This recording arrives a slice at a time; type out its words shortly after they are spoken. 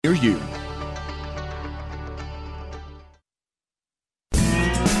you.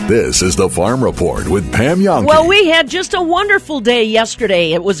 This is the Farm Report with Pam Yonke. Well, we had just a wonderful day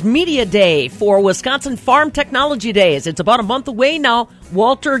yesterday. It was Media Day for Wisconsin Farm Technology Days. It's about a month away now.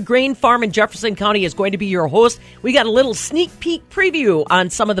 Walter Grain Farm in Jefferson County is going to be your host. We got a little sneak peek preview on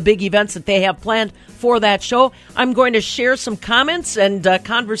some of the big events that they have planned for that show. I'm going to share some comments and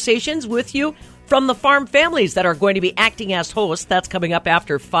conversations with you from the farm families that are going to be acting as hosts. That's coming up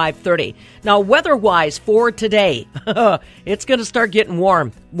after 5:30. Now, weather-wise for today, it's going to start getting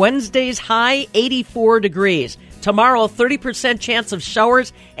warm. Wednesday's high, 84 degrees. Tomorrow, 30% chance of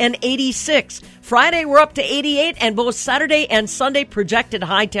showers and 86. Friday, we're up to 88, and both Saturday and Sunday projected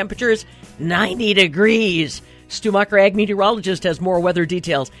high temperatures, 90 degrees. Stu Mucker, ag meteorologist, has more weather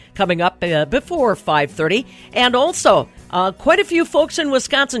details coming up before 5:30. And also, quite a few folks in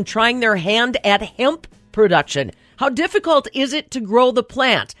Wisconsin trying their hand at hemp production. How difficult is it to grow the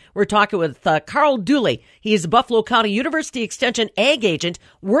plant? We're talking with Carl Dooley. He's a Buffalo County University Extension ag agent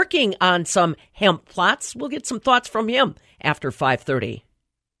working on some hemp plots. We'll get some thoughts from him after 5:30.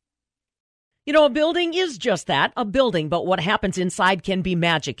 You know, a building is just that, a building, but what happens inside can be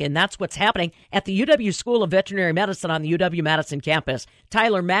magic, and that's what's happening at the UW School of Veterinary Medicine on the UW-Madison campus.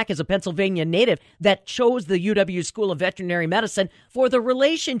 Tyler Mack is a Pennsylvania native that chose the UW School of Veterinary Medicine for the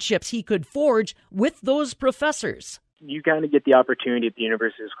relationships he could forge with those professors. You kind of get the opportunity at the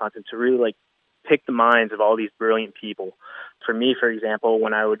University of Wisconsin to really, pick the minds of all these brilliant people. For me, for example,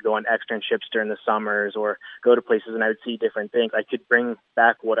 when I would go on externships during the summers or go to places and I would see different things, I could bring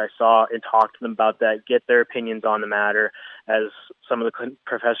back what I saw and talk to them about that, get their opinions on the matter. As some of the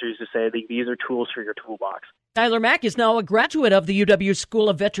professors used to say, these are tools for your toolbox. Tyler Mack is now a graduate of the UW School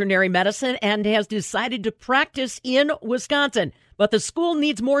of Veterinary Medicine and has decided to practice in Wisconsin. But the school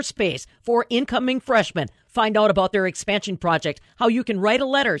needs more space for incoming freshmen. Find out about their expansion project, how you can write a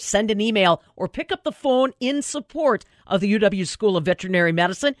letter, send an email, or pick up the phone in support of the UW School of Veterinary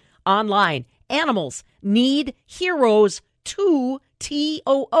Medicine online. Animals need heroes. 2TOO.com.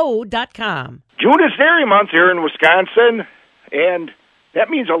 June is Dairy Month here in Wisconsin, and that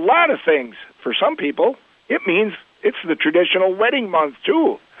means a lot of things. For some people, it means it's the traditional wedding month,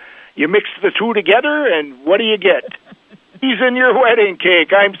 too. You mix the two together, and what do you get? Cheese in your wedding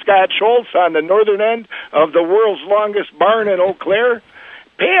cake. I'm Scott Schultz on the northern end of the world's longest barn in Eau Claire.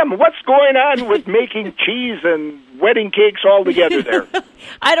 Pam, what's going on with making cheese and wedding cakes all together there?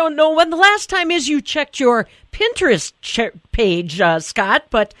 I don't know when the last time is you checked your Pinterest page, Scott,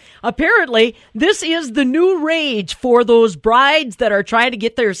 but apparently this is the new rage for those brides that are trying to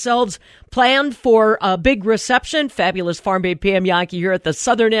get themselves planned for a big reception. Fabulous Farm Babe Pam Yonke here at the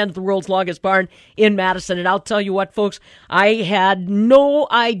southern end of the world's longest barn in Madison. And I'll tell you what, folks, I had no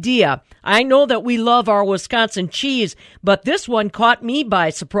idea. I know that we love our Wisconsin cheese, but this one caught me by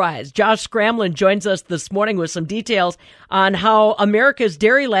surprise. Josh Scramlin joins us this morning with some details on how America's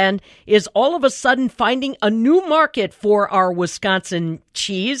Dairyland is all of a sudden finding a new market for our Wisconsin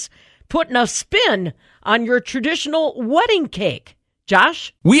cheese, putting a spin on your traditional wedding cake.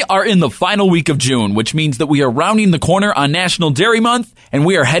 Josh? We are in the final week of June, which means that we are rounding the corner on National Dairy Month, and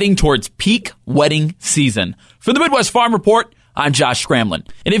we are heading towards peak wedding season. For the Midwest Farm Report, I'm Josh Scramlin.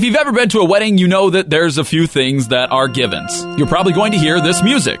 And if you've ever been to a wedding, you know that there's a few things that are givens. You're probably going to hear this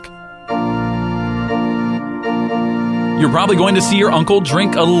music. You're probably going to see your uncle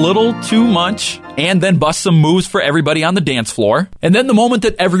drink a little too much and then bust some moves for everybody on the dance floor. And then the moment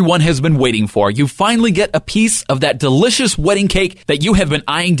that everyone has been waiting for, you finally get a piece of that delicious wedding cake that you have been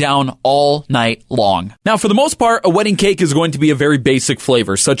eyeing down all night long. Now, for the most part, a wedding cake is going to be a very basic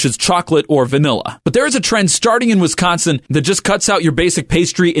flavor, such as chocolate or vanilla. But there is a trend starting in Wisconsin that just cuts out your basic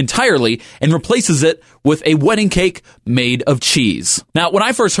pastry entirely and replaces it with a wedding cake made of cheese. Now, when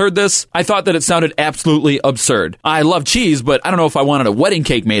I first heard this, I thought that it sounded absolutely absurd. I love cheese, but I don't know if I wanted a wedding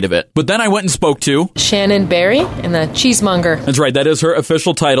cake made of it. But then I went and spoke to Shannon Berry and the Cheesemonger. That's right, that is her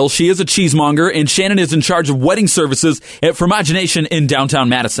official title. She is a cheesemonger, and Shannon is in charge of wedding services at Fromagination in downtown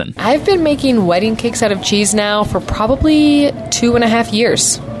Madison. I've been making wedding cakes out of cheese now for probably 2.5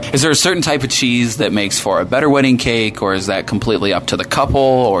 years. Is there a certain type of cheese that makes for a better wedding cake, or is that completely up to the couple,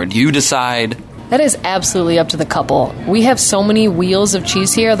 or do you decide? That is absolutely up to the couple. We have so many wheels of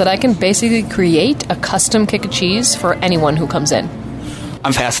cheese here that I can basically create a custom cake of cheese for anyone who comes in.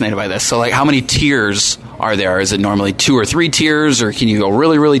 I'm fascinated by this. So, how many tiers are there? Is it normally 2 or 3 tiers, or can you go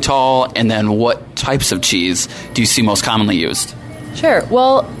really, really tall? And then what types of cheese do you see most commonly used? Sure.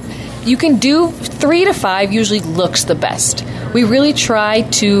 Well, you can do 3 to 5 usually looks the best. We really try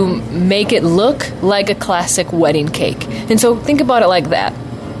to make it look like a classic wedding cake. And so think about it like that.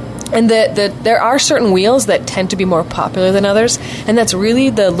 And there are certain wheels that tend to be more popular than others, and that's really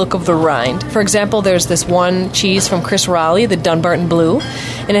the look of the rind. For example, there's this one cheese from Chris Raleigh, the Dunbarton Blue,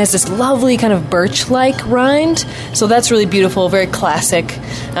 and it has this lovely kind of birch-like rind, so that's really beautiful, very classic.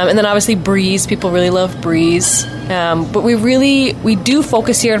 And then obviously Breeze, people really love Breeze. But we do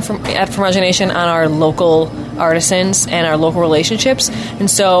focus here at Fromage Nation on our local artisans and our local relationships,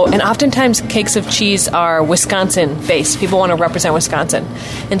 and oftentimes cakes of cheese are Wisconsin-based. People want to represent Wisconsin,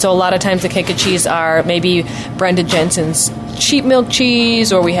 and so a lot of times the cake of cheese are maybe Brenda Jensen's sheep milk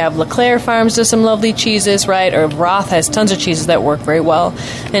cheese, or we have LeClaire Farms does some lovely cheeses, right? Or Roth has tons of cheeses that work very well,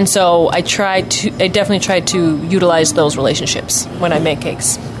 and so I definitely try to utilize those relationships when I make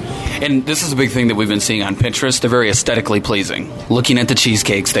cakes. And this is a big thing that we've been seeing on Pinterest. They're very aesthetically pleasing. Looking at the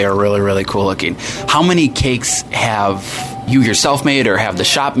cheesecakes, they are really, really cool looking. How many cakes have you yourself made or have the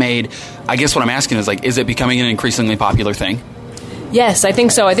shop made? I guess what I'm asking is, is it becoming an increasingly popular thing? Yes, I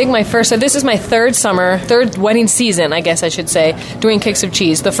think so. I think this is my third wedding season, I guess I should say, doing cakes of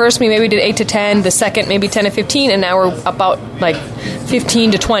cheese. The first we maybe did 8 to 10, the second maybe 10 to 15, and now we're about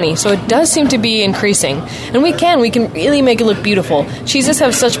 15 to 20. So it does seem to be increasing. And we can really make it look beautiful. Cheeses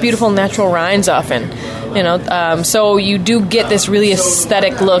have such beautiful natural rinds often, so you do get this really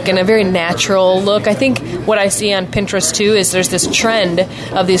aesthetic look and a very natural look. I think what I see on Pinterest too is there's this trend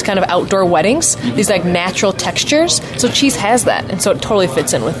of these kind of outdoor weddings, these natural textures. So cheese has that, and so it totally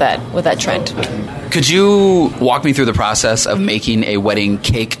fits in with that trend. Could you walk me through the process of making a wedding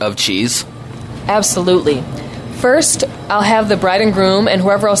cake of cheese? Absolutely. First, I'll have the bride and groom and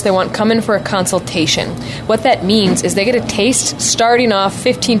whoever else they want come in for a consultation. What that means is they get a taste starting off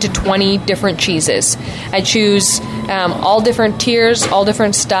 15 to 20 different cheeses. I choose all different tiers, all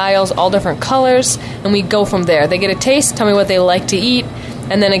different styles, all different colors, and we go from there. They get a taste, tell me what they like to eat,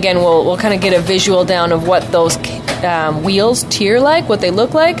 and then again we'll kind of get a visual down of what those wheels tier like, what they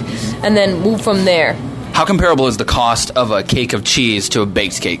look like, and then move from there. How comparable is the cost of a cake of cheese to a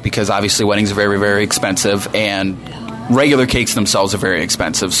baked cake? Because obviously weddings are very, very expensive, and regular cakes themselves are very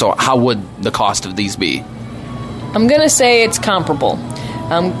expensive. So how would the cost of these be? I'm going to say it's comparable.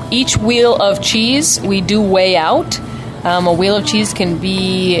 Each wheel of cheese we do weigh out. A wheel of cheese can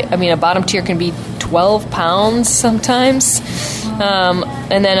be, a bottom tier can be 12 pounds sometimes.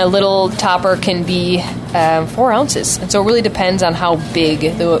 And then a little topper can be 4 ounces. And so it really depends on how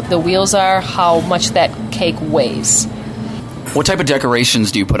big the wheels are, how much that cake weighs. What type of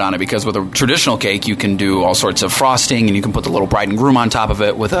decorations do you put on it? Because with a traditional cake, you can do all sorts of frosting, and you can put the little bride and groom on top of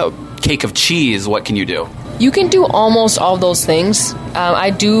it. With a cake of cheese, what can you do? You can do almost all those things.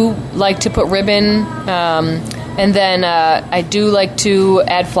 I do like to put ribbon, and then I do like to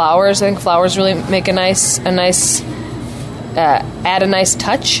add flowers. I think flowers really make add a nice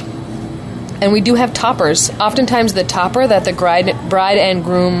touch. And we do have toppers. Oftentimes the topper that the bride and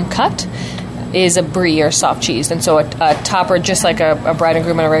groom cut is a brie or soft cheese. And so a topper, just like a bride and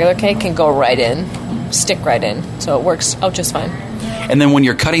groom on a regular cake, can go right in, stick right in. So it works out just fine. And then when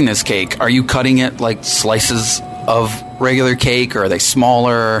you're cutting this cake, are you cutting it like slices of regular cake, or are they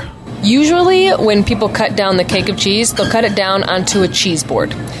smaller? Usually when people cut down the cake of cheese, they'll cut it down onto a cheese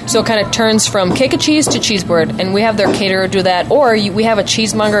board. So it kind of turns from cake of cheese to cheese board, and we have their caterer do that. Or we have a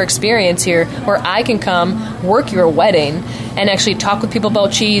cheesemonger experience here where I can come, work your wedding, and actually talk with people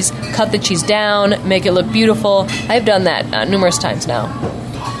about cheese, cut the cheese down, make it look beautiful. I've done that numerous times now.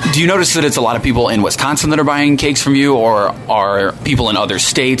 Do you notice that it's a lot of people in Wisconsin that are buying cakes from you, or are people in other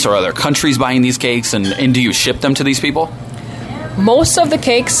states or other countries buying these cakes, and do you ship them to these people? Most of the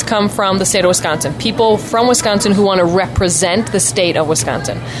cakes come from the state of Wisconsin. People from Wisconsin who want to represent the state of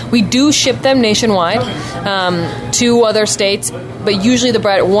Wisconsin. We do ship them nationwide to other states, but usually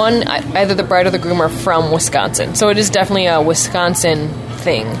either the bride or the groom are from Wisconsin. So it is definitely a Wisconsin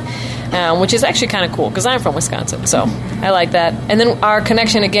thing, which is actually kind of cool because I'm from Wisconsin, so I like that. And then our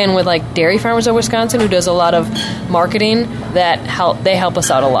connection again with Dairy Farmers of Wisconsin, who does a lot of marketing, they help us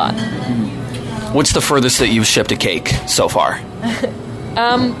out a lot. What's the furthest that you've shipped a cake so far?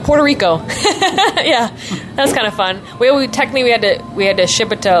 Puerto Rico. Yeah, that's kind of fun. We had to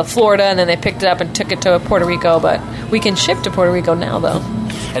ship it to Florida, and then they picked it up and took it to Puerto Rico. But we can ship to Puerto Rico now, though.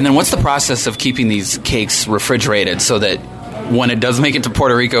 And then, what's the process of keeping these cakes refrigerated so that when it does make it to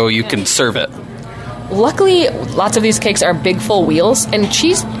Puerto Rico, you can serve it? Luckily, lots of these cakes are big, full wheels, and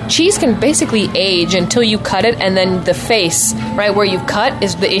cheese can basically age until you cut it, and then the face, right where you've cut,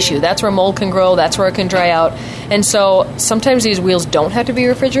 is the issue. That's where mold can grow, that's where it can dry out. And so sometimes these wheels don't have to be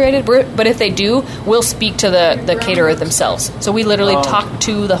refrigerated, but if they do, we'll speak to the caterer themselves. So we literally talked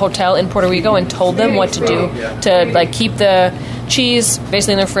to the hotel in Puerto Rico and told them what to do to like keep the cheese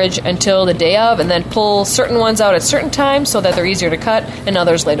basically in the fridge until the day of, and then pull certain ones out at certain times so that they're easier to cut, and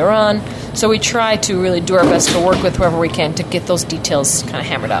others later on. So we try to really do our best to work with whoever we can to get those details kind of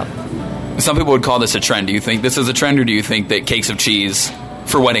hammered out. Some people would call this a trend. Do you think this is a trend, or do you think that cakes of cheese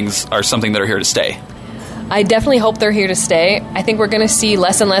for weddings are something that are here to stay? I definitely hope they're here to stay. I think we're going to see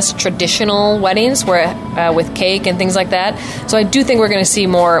less and less traditional weddings where with cake and things like that. So I do think we're going to see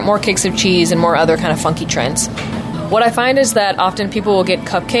more cakes of cheese and more other kind of funky trends. What I find is that often people will get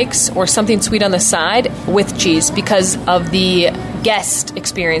cupcakes or something sweet on the side with cheese because of the guest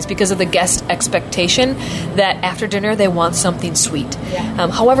experience, because of the guest expectation that after dinner they want something sweet.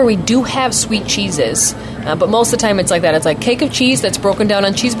 However, we do have sweet cheeses, but most of the time it's like that. It's like cake of cheese that's broken down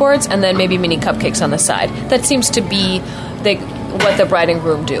on cheese boards and then maybe mini cupcakes on the side. That seems to be what the bride and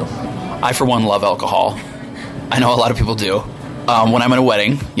groom do. I, for one, love alcohol. I know a lot of people do. When I'm at a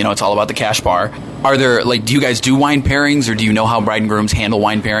wedding, it's all about the cash bar. Are there, do you guys do wine pairings, or do you know how bride and grooms handle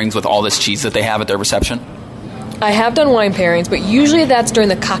wine pairings with all this cheese that they have at their reception? I have done wine pairings, but usually that's during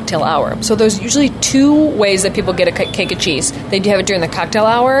the cocktail hour. So there's usually two ways that people get a cake of cheese. They do have it during the cocktail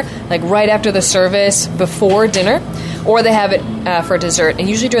hour, like right after the service, before dinner, or they have it for dessert. And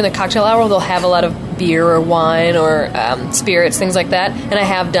usually during the cocktail hour, they'll have a lot of beer or wine or spirits, things like that. And I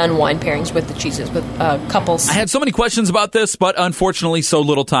have done wine pairings with the cheeses, with couples. I had so many questions about this, but unfortunately so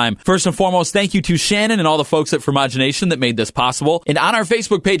little time. First and foremost, thank you to Shannon and all the folks at Fromagination that made this possible. And on our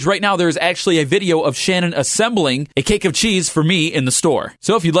Facebook page right now, there's actually a video of Shannon assembling a cake of cheese for me in the store.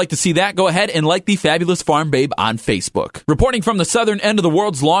 So if you'd like to see that, go ahead and like the Fabulous Farm Babe on Facebook. Reporting from the southern end of the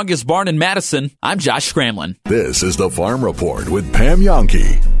world's longest barn in Madison, I'm Josh Scramlin. This is the Farm Report with Pam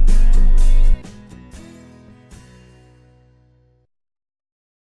Yonke.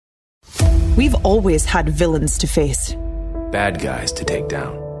 We've always had villains to face. Bad guys to take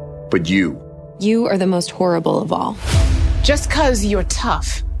down. But you are the most horrible of all. Just 'cause you're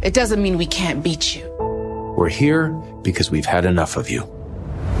tough, it doesn't mean we can't beat you. We're here because we've had enough of you.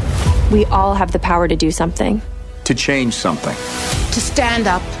 We all have the power to do something. To change something. To stand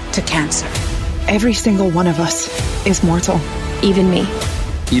up to cancer. Every single one of us is mortal. Even me.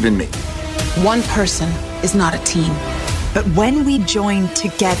 Even me. One person is not a team. But when we join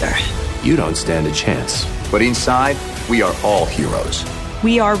together, you don't stand a chance. But inside, we are all heroes.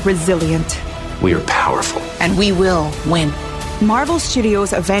 We are resilient. We are powerful. And we will win. Marvel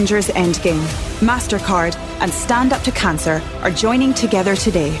Studios' Avengers Endgame, MasterCard, and Stand Up to Cancer are joining together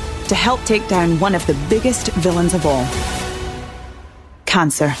today to help take down one of the biggest villains of all.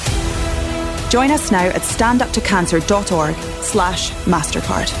 Cancer. Join us now at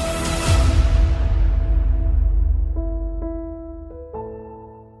standuptocancer.org/MasterCard.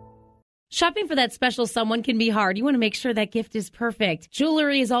 Shopping for that special someone can be hard. You want to make sure that gift is perfect.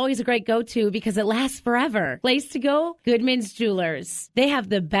 Jewelry is always a great go-to because it lasts forever. Place to go? Goodman's Jewelers. They have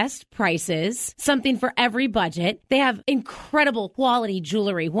the best prices, something for every budget. They have incredible quality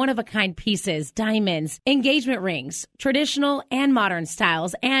jewelry, one-of-a-kind pieces, diamonds, engagement rings, traditional and modern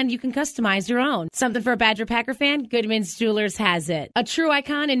styles, and you can customize your own. Something for a Badger Packer fan? Goodman's Jewelers has it. A true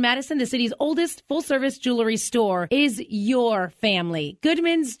icon in Madison, the city's oldest full-service jewelry store, is your family.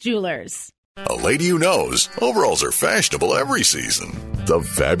 Goodman's Jewelers. A lady who knows overalls are fashionable every season. The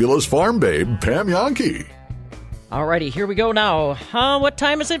Fabulous Farm Babe, Pam Yonke. Alrighty, here we go now. What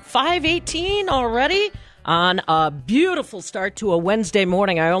time is it? 5:18 already? On a beautiful start to a Wednesday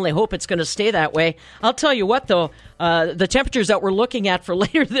morning. I only hope it's going to stay that way. I'll tell you what, though, the temperatures that we're looking at for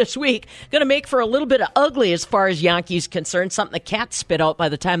later this week going to make for a little bit of ugly as far as Yankees concerned. Something the cats spit out by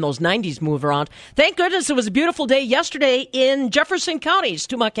the time those 90s move around. Thank goodness it was a beautiful day yesterday in Jefferson County.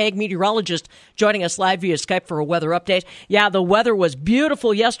 Stu Muck-Ag meteorologist joining us live via Skype for a weather update. Yeah, the weather was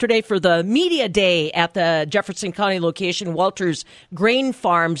beautiful yesterday for the media day at the Jefferson County location, Walters Grain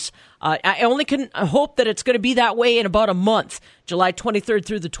Farms. I only can hope that it's going to be that way in about a month. July 23rd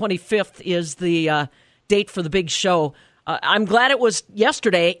through the 25th is the date for the big show. I'm glad it was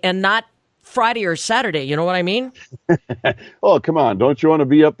yesterday and not Friday or Saturday. You know what I mean? Oh, come on. Don't you want to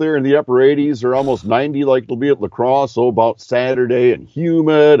be up there in the upper 80s or almost 90 like it'll be at La Crosse? Oh, about Saturday and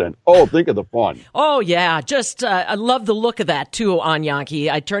humid and, think of the fun. Oh, yeah. Just, I love the look of that, too, on Yonke.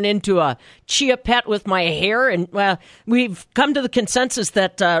 I turn into a chia pet with my hair. And, we've come to the consensus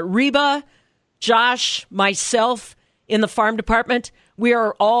that Reba, Josh, myself in the farm department, we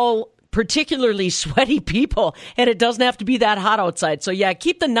are all particularly sweaty people, and it doesn't have to be that hot outside. So, yeah,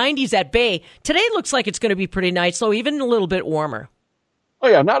 keep the 90s at bay. Today looks like it's going to be pretty nice, though, even a little bit warmer. Oh,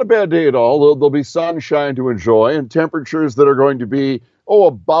 yeah, not a bad day at all. There'll be sunshine to enjoy and temperatures that are going to be,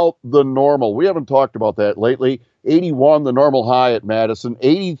 about the normal. We haven't talked about that lately. 81, the normal high at Madison.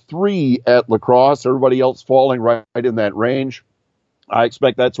 83 at La Crosse. Everybody else falling right in that range. I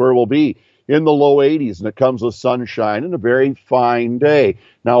expect that's where we'll be, in the low 80s, and it comes with sunshine and a very fine day.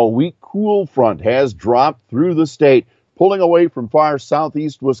 Now, a weak cool front has dropped through the state, pulling away from far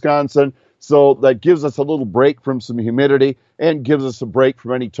southeast Wisconsin, so that gives us a little break from some humidity and gives us a break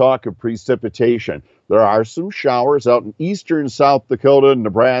from any talk of precipitation. There are some showers out in eastern South Dakota and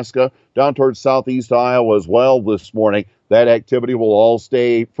Nebraska, down towards southeast Iowa as well this morning. That activity will all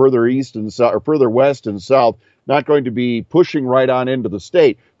stay further east and south, or further west and south. Not going to be pushing right on into the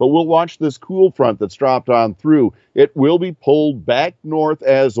state, but we'll watch this cool front that's dropped on through. It will be pulled back north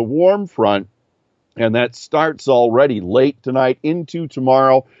as a warm front, and that starts already late tonight into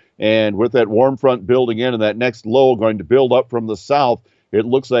tomorrow. And with that warm front building in and that next low going to build up from the south, it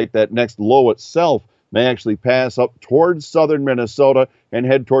looks like that next low itself may actually pass up towards southern Minnesota and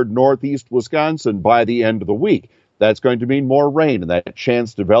head toward northeast Wisconsin by the end of the week. That's going to mean more rain, and that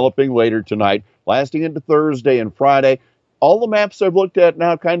chance developing later tonight, lasting into Thursday and Friday. All the maps I've looked at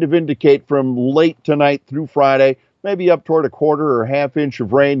now kind of indicate from late tonight through Friday, maybe up toward a quarter or half inch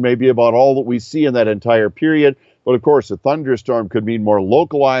of rain, maybe about all that we see in that entire period. But, of course, a thunderstorm could mean more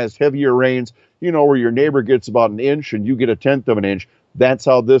localized, heavier rains, where your neighbor gets about an inch and you get a tenth of an inch. That's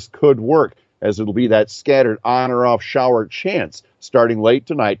how this could work, as it'll be that scattered on or off shower chance starting late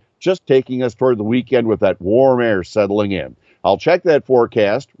tonight, just taking us toward the weekend with that warm air settling in. I'll check that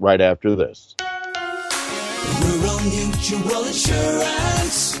forecast right after this. Rural Mutual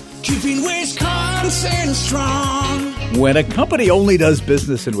Insurance, keeping Wisconsin strong. When a company only does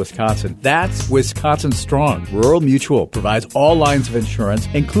business in Wisconsin, that's Wisconsin Strong. Rural Mutual provides all lines of insurance,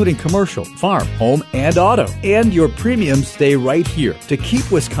 including commercial, farm, home, and auto. And your premiums stay right here to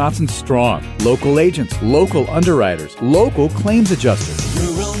keep Wisconsin strong. Local agents, local underwriters, local claims adjusters.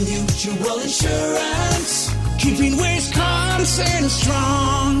 Rural Mutual Insurance, keeping Wisconsin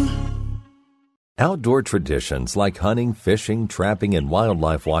strong. Outdoor traditions like hunting, fishing, trapping, and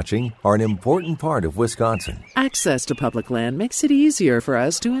wildlife watching are an important part of Wisconsin. Access to public land makes it easier for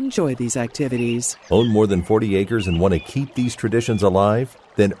us to enjoy these activities. Own more than 40 acres and want to keep these traditions alive?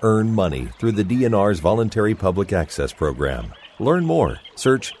 Then earn money through the DNR's Voluntary Public Access Program. Learn more.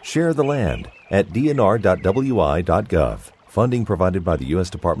 Search Share the Land at dnr.wi.gov. Funding provided by the U.S.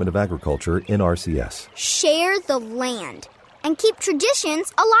 Department of Agriculture, NRCS. Share the land and keep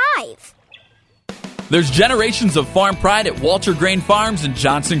traditions alive. There's generations of farm pride at Walter Grain Farms in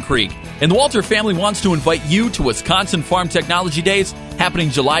Johnson Creek. And the Walter family wants to invite you to Wisconsin Farm Technology Days happening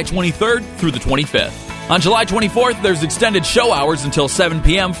July 23rd through the 25th. On July 24th, there's extended show hours until 7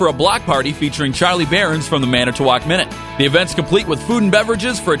 p.m. for a block party featuring Charlie Behrens from the Manitowoc Minute. The event's complete with food and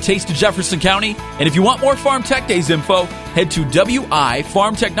beverages for a taste of Jefferson County. And if you want more Farm Tech Days info, head to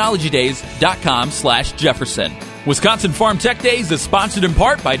wifarmtechnologydays.com/Jefferson. Wisconsin Farm Tech Days is sponsored in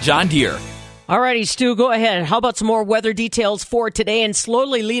part by John Deere. Alrighty, Stu, go ahead. How about some more weather details for today and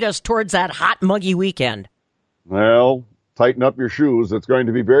slowly lead us towards that hot, muggy weekend? Well, tighten up your shoes. It's going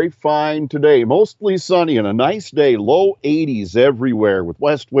to be very fine today. Mostly sunny and a nice day. Low 80s everywhere with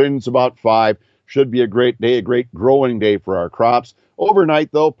west winds about 5. Should be a great day, a great growing day for our crops.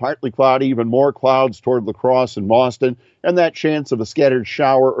 Overnight, though, partly cloudy, even more clouds toward La Crosse and Mauston, and that chance of a scattered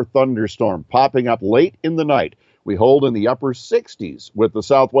shower or thunderstorm popping up late in the night. We hold in the upper 60s with the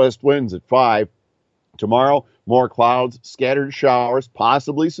southwest winds at 5. Tomorrow, more clouds, scattered showers,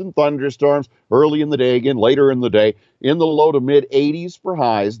 possibly some thunderstorms early in the day, again later in the day. In the low to mid 80s for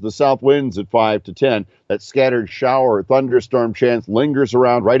highs, the south winds at 5 to 10. That scattered shower or thunderstorm chance lingers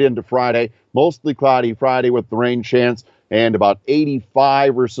around right into Friday. Mostly cloudy Friday with the rain chance, and about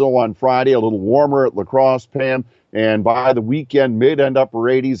 85 or so on Friday. A little warmer at La Crosse, Pam. And by the weekend, mid and upper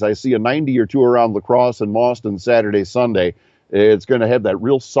 80s, I see a 90 or 2 around La Crosse and Mauston Saturday, Sunday. It's going to have that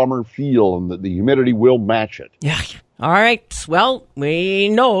real summer feel, and the humidity will match it. Yeah. All right. Well, we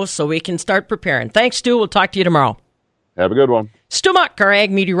know, so we can start preparing. Thanks, Stu. We'll talk to you tomorrow. Have a good one. Stu Muck, our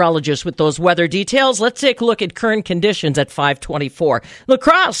ag meteorologist, with those weather details. Let's take a look at current conditions at 5:24. La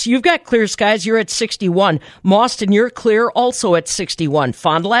Crosse, you've got clear skies. You're at 61. Mauston, you're clear, also at 61.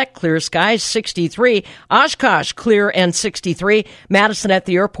 Fond du Lac, clear skies, 63. Oshkosh, clear and 63. Madison at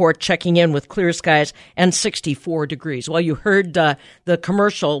the airport checking in with clear skies and 64 degrees. Well, you heard the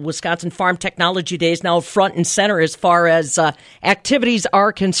commercial. Wisconsin Farm Technology Days now front and center as far as activities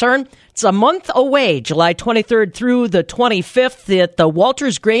are concerned. It's a month away, July 23rd through the 25th. 5th at the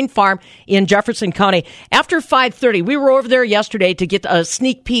Walters Grain Farm in Jefferson County. After 5:30, we were over there yesterday to get a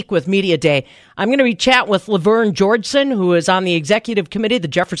sneak peek with Media Day. I'm going to be chatting with Laverne Georgeson, who is on the executive committee, the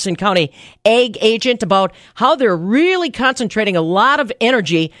Jefferson County Ag Agent, about how they're really concentrating a lot of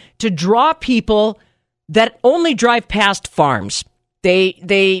energy to draw people that only drive past farms.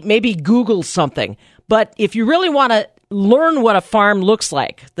 They maybe Google something. But if you really want to learn what a farm looks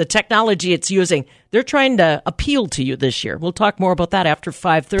like, the technology it's using, they're trying to appeal to you this year. We'll talk more about that after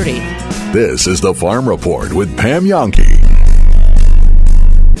 5:30. This is the Farm Report with Pam Jahnke.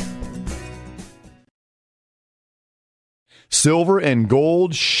 Silver and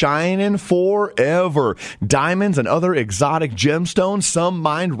gold shining forever. Diamonds and other exotic gemstones, some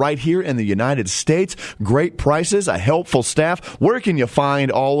mined right here in the United States. Great prices, a helpful staff. Where can you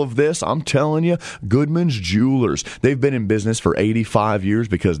find all of this? I'm telling you, Goodman's Jewelers. They've been in business for 85 years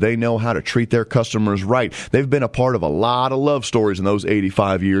because they know how to treat their customers right. They've been a part of a lot of love stories in those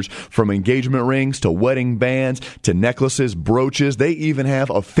 85 years, from engagement rings to wedding bands to necklaces, brooches. They even have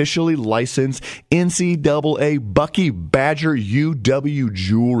officially licensed NCAA Bucky Badger UW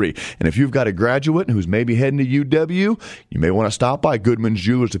jewelry. And if you've got a graduate who's maybe heading to UW, you may want to stop by Goodman's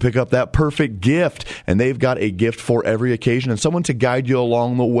Jewelers to pick up that perfect gift. And they've got a gift for every occasion and someone to guide you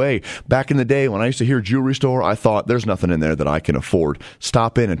along the way. Back in the day when I used to hear jewelry store, I thought there's nothing in there that I can afford.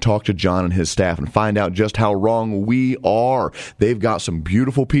 Stop in and talk to John and his staff and find out just how wrong we are. They've got some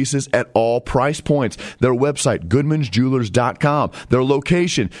beautiful pieces at all price points. Their website, goodmansjewelers.com. Their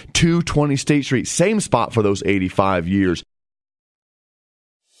location, 220 State Street. Same spot for those 85 years.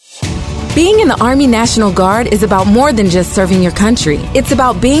 Being in the Army National Guard is about more than just serving your country. It's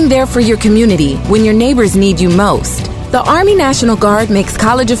about being there for your community when your neighbors need you most. The Army National Guard makes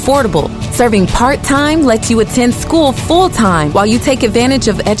college affordable. Serving part-time lets you attend school full-time while you take advantage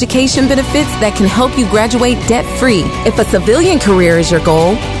of education benefits that can help you graduate debt-free. If a civilian career is your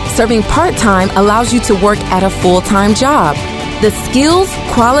goal, serving part-time allows you to work at a full-time job. The skills,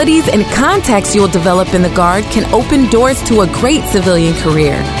 qualities, and contacts you'll develop in the Guard can open doors to a great civilian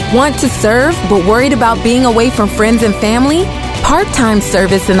career. Want to serve but worried about being away from friends and family? Part-time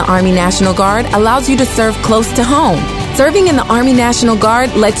service in the Army National Guard allows you to serve close to home. Serving in the Army National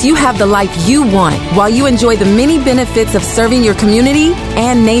Guard lets you have the life you want while you enjoy the many benefits of serving your community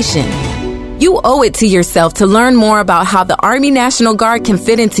and nation. You owe it to yourself to learn more about how the Army National Guard can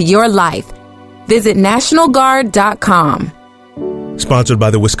fit into your life. Visit NationalGuard.com. Sponsored by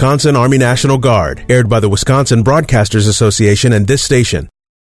the Wisconsin Army National Guard. Aired by the Wisconsin Broadcasters Association and this station.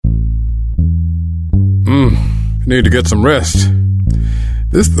 Need to get some rest.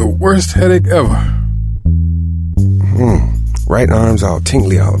 This is the worst headache ever. Right arm's all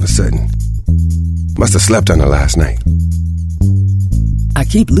tingly all of a sudden. Must have slept on it last night. I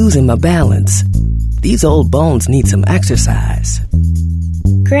keep losing my balance. These old bones need some exercise.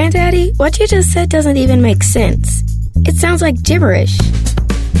 Granddaddy, what you just said doesn't even make sense. It sounds like gibberish.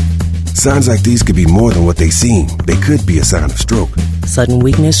 Signs like these could be more than what they seem. They could be a sign of stroke. Sudden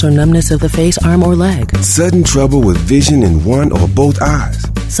weakness or numbness of the face, arm, or leg. Sudden trouble with vision in one or both eyes.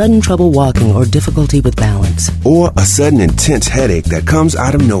 Sudden trouble walking or difficulty with balance. Or a sudden intense headache that comes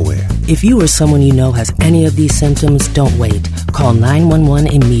out of nowhere. If you or someone you know has any of these symptoms, don't wait. Call 911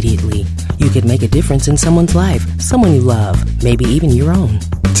 immediately. You could make a difference in someone's life, someone you love, maybe even your own.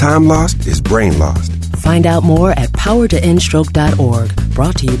 Time lost is brain lost. Find out more at powertoendstroke.org.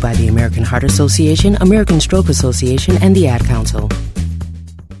 Brought to you by the American Heart Association, American Stroke Association, and the Ad Council.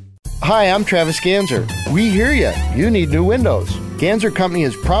 Hi, I'm Travis Ganser. We hear you. You need new windows. Ganser Company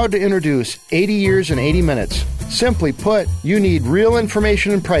is proud to introduce 80 Years in 80 Minutes. Simply put, you need real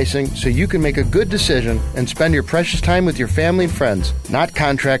information and pricing so you can make a good decision and spend your precious time with your family and friends, not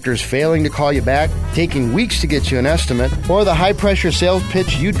contractors failing to call you back, taking weeks to get you an estimate, or the high-pressure sales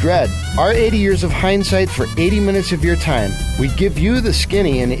pitch you dread. Our 80 years of hindsight for 80 minutes of your time. We give you the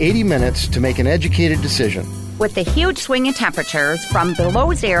skinny in 80 minutes to make an educated decision. With the huge swing in temperatures from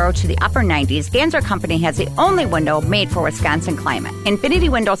below zero to the upper 90s, Ganser Company has the only window made for Wisconsin climate. Infinity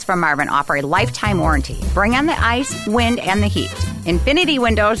Windows from Marvin offer a lifetime warranty. Bring on the ice, wind, and the heat. Infinity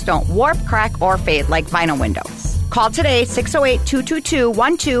Windows don't warp, crack, or fade like vinyl windows. Call today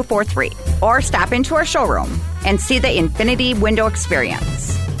 608-222-1243 or stop into our showroom and see the Infinity Window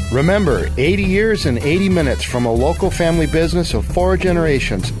experience. Remember, 80 years and 80 minutes from a local family business of 4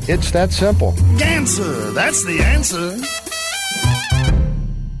 generations. It's that simple. Ganser, that's the answer.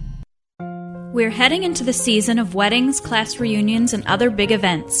 We're heading into the season of weddings, class reunions, and other big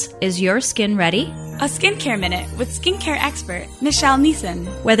events. Is your skin ready? A skincare minute with skincare expert Michelle Neeson.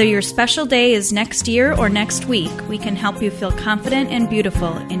 Whether your special day is next year or next week, we can help you feel confident and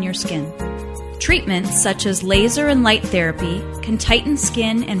beautiful in your skin. Treatments such as laser and light therapy can tighten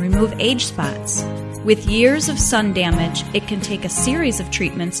skin and remove age spots. With years of sun damage, it can take a series of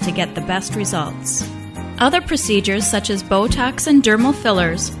treatments to get the best results. Other procedures such as Botox and dermal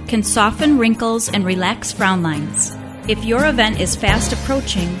fillers can soften wrinkles and relax frown lines. If your event is fast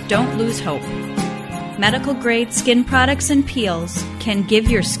approaching, don't lose hope. Medical-grade skin products and peels can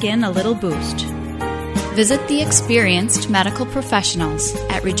give your skin a little boost. Visit the experienced medical professionals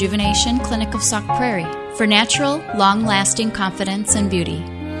at Rejuvenation Clinic of Sauk Prairie for natural, long-lasting confidence and beauty.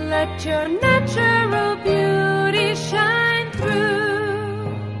 Let your natural beauty shine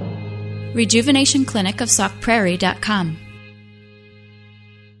through. Rejuvenation Clinic of SaukPrairie.com.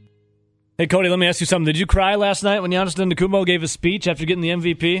 Hey, Cody, let me ask you something. Did you cry last night when Giannis Antetokounmpo gave his speech after getting the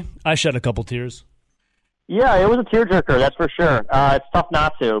MVP? I shed a couple tears. Yeah, it was a tearjerker, that's for sure. It's tough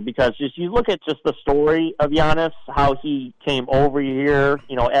not to, because just you look at just the story of Giannis, how he came over here,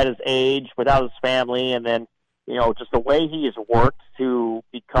 at his age, without his family, and then, just the way he has worked to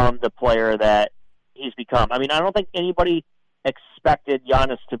become the player that he's become. I mean, I don't think anybody expected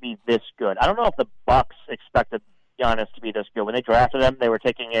Giannis to be this good. I don't know if the Bucks expected Giannis to be this good. When they drafted him, they were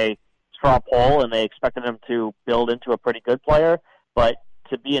taking a straw poll, and they expected him to build into a pretty good player, but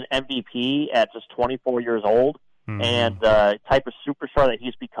to be an MVP at just 24 years old and the type of superstar that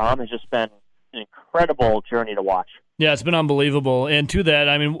he's become has just been an incredible journey to watch. Yeah, it's been unbelievable. And to that,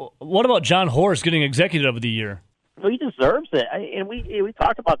 I mean, what about John Horst getting Executive of the Year? Well, he deserves it. And we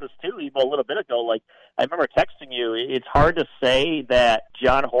talked about this, too, even a little bit ago. Like, I remember texting you, it's hard to say that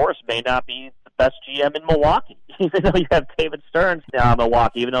John Horst may not be the best GM in Milwaukee, even though you have David Stearns now in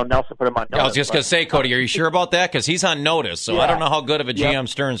Milwaukee, even though Nelson put him on notice. I was just going to say, Cody, are you sure about that? Because he's on notice, so I don't know how good of a GM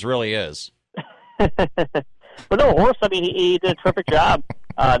Stearns really is. But no, Horst, I mean, he did a terrific job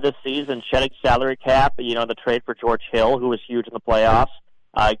this season, shedding salary cap, the trade for George Hill, who was huge in the playoffs,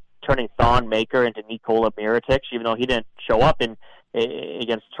 turning Thon Maker into Nikola Mirotic, even though he didn't show up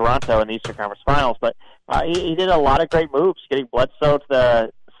against Toronto in the Eastern Conference Finals. But he did a lot of great moves, getting Bledsoe to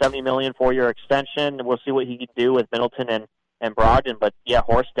the $70 million 4-year extension. We'll see what he can do with Middleton and Brogdon. But, yeah,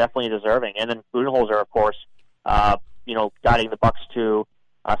 Horst definitely deserving. And then Budenholzer, of course, guiding the Bucks to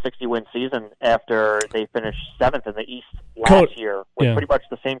a 60-win season after they finished 7th in the East last year with pretty much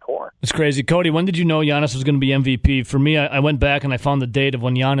the same core. It's crazy. Cody, when did you know Giannis was going to be MVP? For me, I went back and I found the date of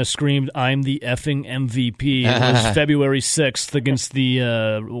when Giannis screamed, "I'm the effing MVP." It was February 6th against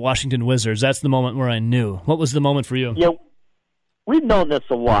the Washington Wizards. That's the moment where I knew. What was the moment for you? Yeah, we've known this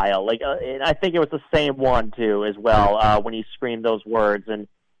a while. And I think it was the same one, too, as well, when he screamed those words. And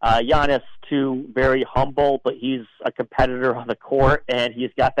Giannis, too, very humble, but he's a competitor on the court, and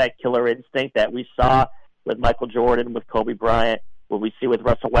he's got that killer instinct that we saw with Michael Jordan, with Kobe Bryant, what we see with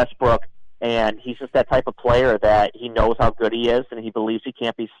Russell Westbrook, and he's just that type of player that he knows how good he is, and he believes he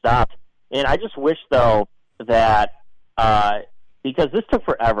can't be stopped. And I just wish, though, that because this took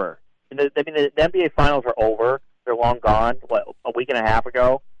forever. The NBA Finals are over. They're long gone, a week and a half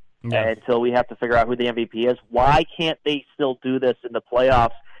ago, until we have to figure out who the MVP is. Why can't they still do this in the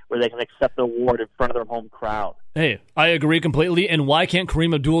playoffs where they can accept the award in front of their home crowd? Hey, I agree completely. And why can't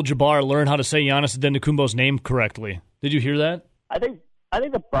Kareem Abdul-Jabbar learn how to say Giannis Antetokounmpo's name correctly? Did you hear that? I think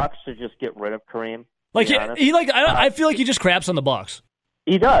the Bucks should just get rid of Kareem. I feel like he just craps on the Bucks.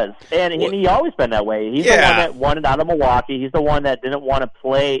 He does, and he always been that way. He's the one that wanted out of Milwaukee. He's the one that didn't want to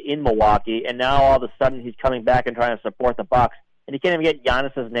play in Milwaukee, and now all of a sudden he's coming back and trying to support the Bucks, and he can't even get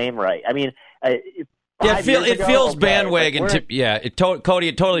Giannis's name right. I mean, it feels bandwagon. Cody,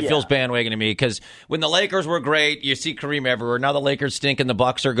 it totally feels bandwagon to me, because when the Lakers were great, you see Kareem everywhere. Now the Lakers stink and the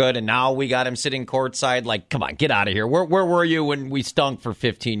Bucks are good, and now we got him sitting courtside. Like, come on, get out of here. Where were you when we stunk for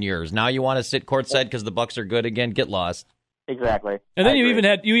 15 years? Now you want to sit courtside because the Bucks are good again? Get lost. Exactly. And then you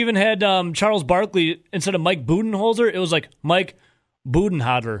even had Charles Barkley instead of Mike Budenholzer. It was like Mike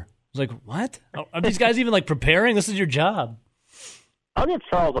Budenholzer. I was like, what? Are these guys even preparing? This is your job. I'll give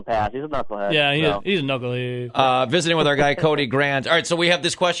Charles a pass. He's a knucklehead. Yeah, he's a knucklehead. Visiting with our guy, Cody Grant. All right, so we have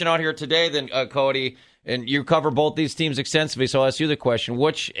this question out here today, then, Cody, and you cover both these teams extensively, so I'll ask you the question.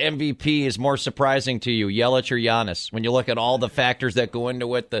 Which MVP is more surprising to you, Yelich or Giannis? When you look at all the factors that go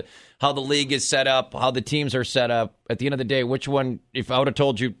into it, how the league is set up, how the teams are set up, at the end of the day, which one, if I would have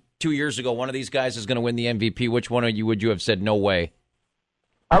told you 2 years ago one of these guys is going to win the MVP, which one of you would you have said no way?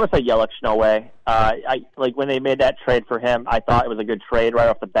 I would say Yelich, no way. When they made that trade for him, I thought it was a good trade right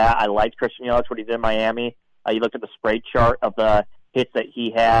off the bat. I liked Christian Yelich, what he did in Miami. You looked at the spray chart of the hits that he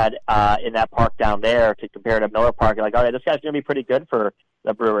had in that park down there to compare to Miller Park. You're like, all right, this guy's going to be pretty good for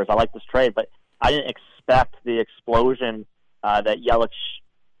the Brewers. I like this trade. But I didn't expect the explosion that Yelich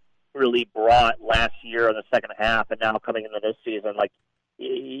really brought last year in the second half and now coming into this season.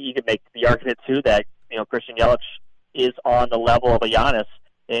 you could make the argument too that Christian Yelich is on the level of a Giannis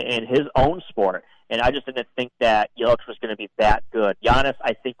in his own sport, and I just didn't think that Yelich was going to be that good. Giannis,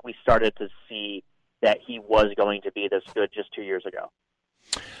 I think we started to see that he was going to be this good just 2 years ago.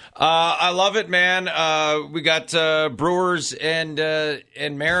 I love it, man. We got Brewers and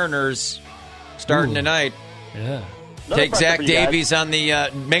Mariners starting tonight. Yeah. Take Zach Davies on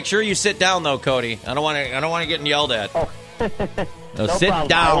the. Make sure you sit down though, Cody. I don't want to get yelled at. Oh. No, sit problem.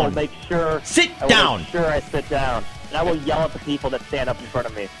 down. I will make sure. Sit down. Make sure I sit down, and I will yell at the people that stand up in front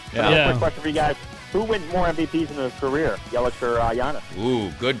of me. Yeah. Quick question for you guys: who wins more MVPs in his career, Yelich or Giannis? Ooh,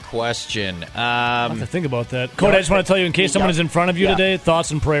 good question. I have to think about that. Cody, I just want to tell you, in case someone is in front of you today,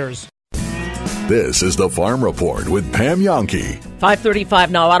 thoughts and prayers. This is the Farm Report with Pam Yonke. 5:35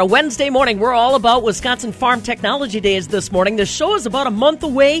 now. On a Wednesday morning, we're all about Wisconsin Farm Technology Days this morning. The show is about a month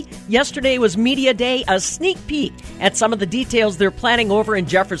away. Yesterday was Media Day, a sneak peek at some of the details they're planning over in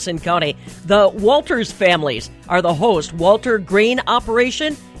Jefferson County. The Walters families are the host. Walter Grain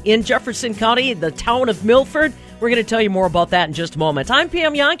Operation in Jefferson County, the town of Milford. We're going to tell you more about that in just a moment. I'm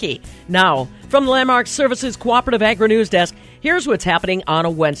Pam Yonke. Now, from the Landmark Services Cooperative Agri-News Desk, here's what's happening on a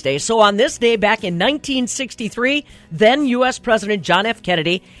Wednesday. So on this day back in 1963, then U.S. President John F.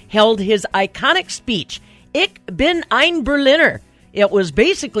 Kennedy held his iconic speech, Ich bin ein Berliner. It was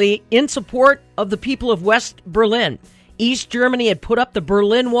basically in support of the people of West Berlin. East Germany had put up the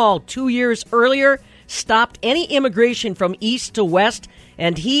Berlin Wall 2 years earlier, stopped any immigration from east to west,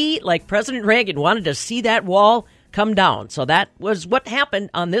 and he, like President Reagan, wanted to see that wall come down. So that was what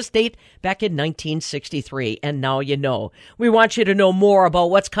happened on this date back in 1963. And now you know. We want you to know more about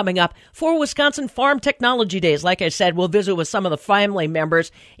what's coming up for Wisconsin Farm Technology Days. Like I said, we'll visit with some of the family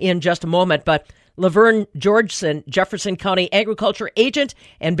members in just a moment. But Laverne Georgeson, Jefferson County Agriculture Agent,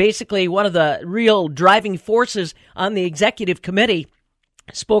 and basically one of the real driving forces on the executive committee,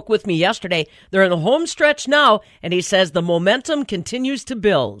 spoke with me yesterday. They're in the home stretch now, and he says the momentum continues to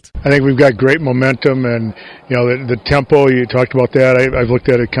build. I think we've got great momentum, and the tempo, you talked about that. I've looked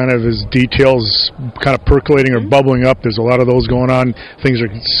at it kind of as details kind of percolating or bubbling up. There's a lot of those going on. Things are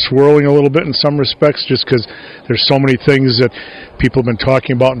swirling a little bit in some respects just because there's so many things that people have been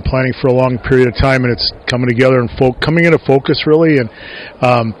talking about and planning for a long period of time, and it's coming together and coming into focus, really. And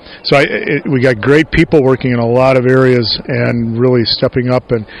we got great people working in a lot of areas and really stepping up,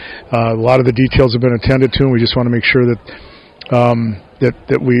 and a lot of the details have been attended to, and we just want to make sure that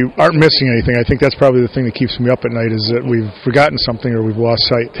we aren't missing anything. I think that's probably the thing that keeps me up at night, is that we've forgotten something or we've lost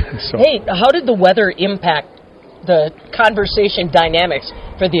sight. So. Hey, how did the weather impact the conversation dynamics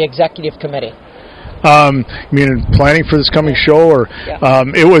for the executive committee? In planning for this coming show, or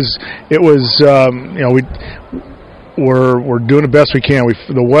we're doing the best we can.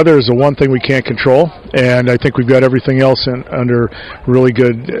 The weather is the one thing we can't control, and I think we've got everything else under really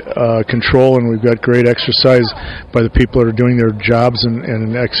good control, and we've got great exercise by the people that are doing their jobs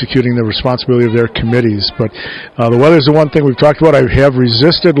and executing the responsibility of their committees. But the weather is the one thing we've talked about. I have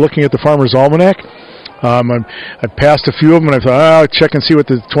resisted looking at the Farmer's Almanac. I passed a few of them, and I thought, I'll check and see what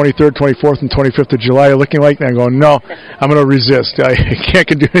the 23rd, 24th, and 25th of July are looking like. And I'm going, no, I'm going to resist. I can't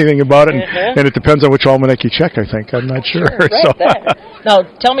do anything about it, and it depends on which almanac you check, I think. I'm not sure. Right. Now,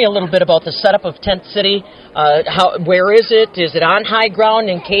 tell me a little bit about the setup of Tent City. Where is it? Is it on high ground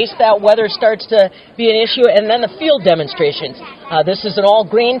in case that weather starts to be an issue? And then the field demonstrations. This is an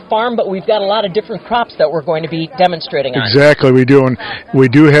all-grain farm, but we've got a lot of different crops that we're going to be demonstrating on. Exactly, we do. And we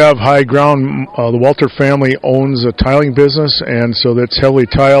do have high ground. The Walter family owns a tiling business, and so that's heavily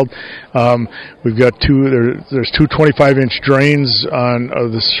tiled. We've got there's two 25-inch drains on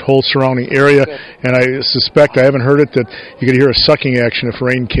this whole surrounding area, and I suspect, I haven't heard it, that you could hear a sucking action if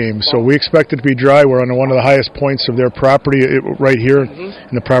rain came. So we expect it to be dry. We're on one of the highest points of their property right here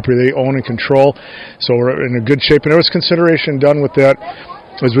in the property they own and control. So we're in a good shape, and there was consideration done with that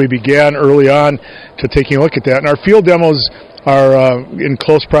as we began early on to taking a look at that. And our field demos are in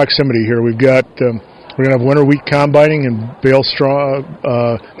close proximity here. We've got we're going to have winter wheat combining and straw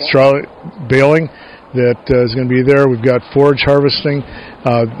baling that is going to be there. We've got forage harvesting,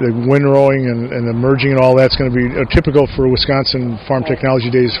 the windrowing and the merging and all that's going to be typical for Wisconsin Farm Technology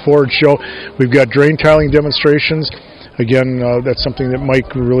Days forage show. We've got drain tiling demonstrations. Again, that's something that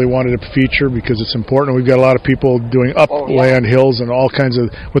Mike really wanted to feature because it's important. We've got a lot of people doing upland hills and all kinds of,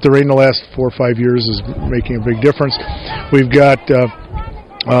 with the rain the last 4 or 5 years is making a big difference. We've got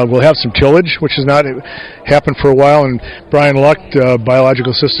we'll have some tillage, which has not happened for a while, and Brian Luck,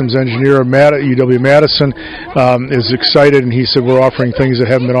 biological systems engineer at UW-Madison, is excited, and he said we're offering things that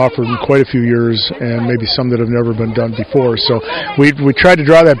haven't been offered in quite a few years, and maybe some that have never been done before. So we tried to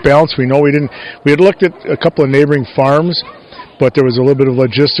draw that balance. We know we had looked at a couple of neighboring farms, but there was a little bit of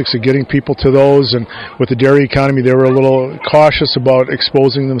logistics of getting people to those, and with the dairy economy, they were a little cautious about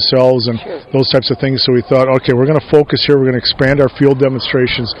exposing themselves and those types of things. So we thought, okay, we're going to focus here. We're going to expand our field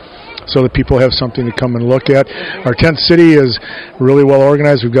demonstrations so that people have something to come and look at. Our tent city is really well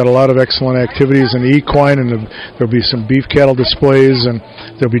organized. We've got a lot of excellent activities in the equine, and there'll be some beef cattle displays, and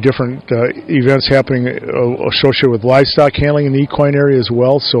there'll be different events happening associated with livestock handling in the equine area as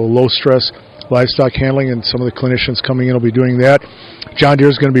well, so low-stress livestock handling, and some of the clinicians coming in will be doing that. John Deere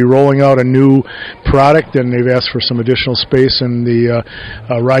is going to be rolling out a new product, and they've asked for some additional space in the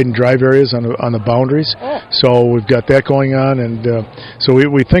ride and drive areas on the boundaries. So we've got that going on, and so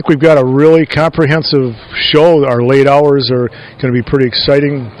we think we've got a really comprehensive show. Our late hours are going to be pretty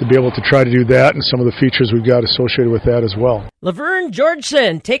exciting to be able to try to do that, and some of the features we've got associated with that as well. Laverne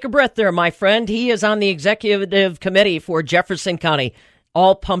Georgeson, take a breath there, my friend. He is on the executive committee for Jefferson County.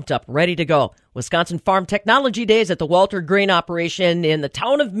 All pumped up, ready to go. Wisconsin Farm Technology Days at the Walter Grain Operation in the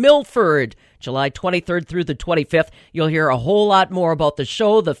town of Milford, July 23rd through the 25th. You'll hear a whole lot more about the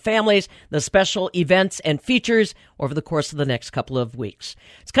show, the families, the special events and features over the course of the next couple of weeks.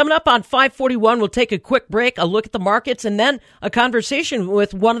 It's coming up on 541. We'll take a quick break, a look at the markets, and then a conversation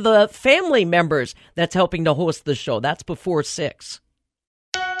with one of the family members that's helping to host the show. That's before 6.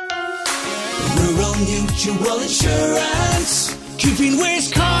 Rural Mutual Insurance, keeping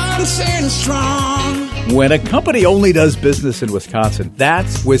Wisconsin strong. When a company only does business in Wisconsin,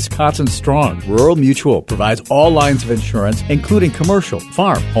 that's Wisconsin Strong. Rural Mutual provides all lines of insurance, including commercial,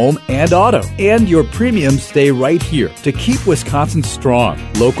 farm, home, and auto. And your premiums stay right here to keep Wisconsin strong.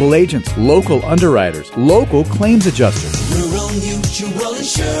 Local agents, local underwriters, local claims adjusters. Rural Mutual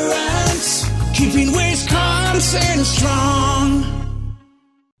Insurance, keeping Wisconsin strong.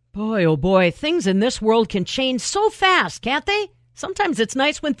 Boy, oh boy, things in this world can change so fast, can't they? Sometimes it's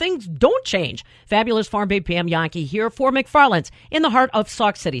nice when things don't change. Fabulous Farm Babe Pam Yankee here for McFarland's in the heart of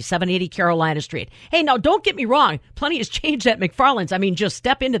Sauk City, 780 Carolina Street. Hey, now don't get me wrong. Plenty has changed at McFarland's. I mean, just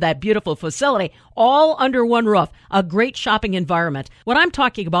step into that beautiful facility, all under one roof. A great shopping environment. What I'm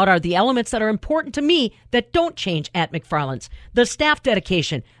talking about are the elements that are important to me that don't change at McFarland's. The staff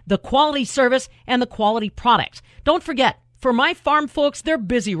dedication, the quality service, and the quality products. Don't forget, for my farm folks, they're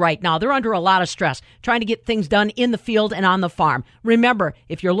busy right now. They're under a lot of stress trying to get things done in the field and on the farm. Remember,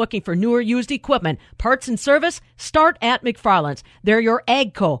 if you're looking for newer used equipment, parts and service, start at McFarland's. They're your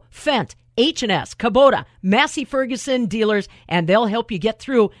AGCO, Fendt, H&S, Kubota, Massey Ferguson dealers, and they'll help you get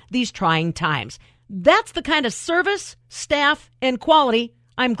through these trying times. That's the kind of service, staff, and quality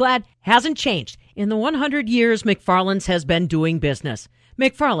I'm glad hasn't changed in the 100 years McFarland's has been doing business.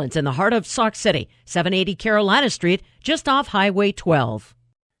 McFarland's in the heart of Sauk City, 780 Carolina Street, just off Highway 12.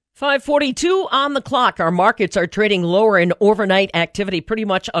 5:42 on the clock. Our markets are trading lower in overnight activity pretty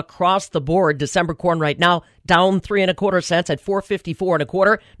much across the board. December corn right now down 3 1/4 cents at 4.54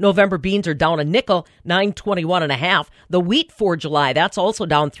 1/4. November beans are down a nickel, 9.21 1/2. The wheat for July, that's also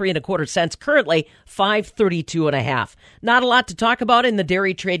down 3 1/4 cents, currently 5.32 1/2. Not a lot to talk about in the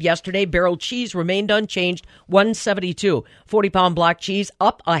dairy trade yesterday. Barrel cheese remained unchanged, 1.72. 40-pound block cheese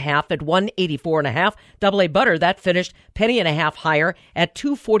up a half at 1.84 1/2. Double A butter, that finished penny and a half higher at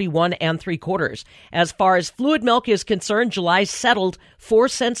 2.41 3/4. As far as fluid milk is concerned, July settled 4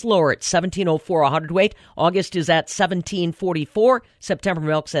 cents lower at 17.04 a hundredweight. August is at 17.44. September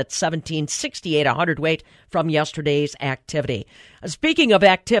milk's at 17.68 a hundredweight from yesterday's activity. Speaking of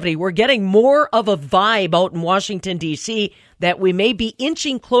activity, we're getting more of a vibe out in Washington, D.C., that we may be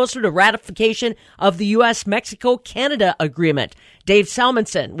inching closer to ratification of the U.S.-Mexico-Canada agreement. Dave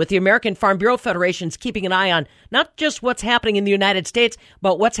Salmonson with the American Farm Bureau Federation is keeping an eye on not just what's happening in the United States,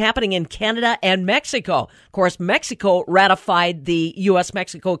 but what's happening in Canada and Mexico. Of course, Mexico ratified the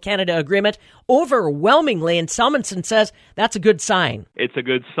U.S.-Mexico-Canada agreement overwhelmingly, and Salmonson says that's a good sign. It's a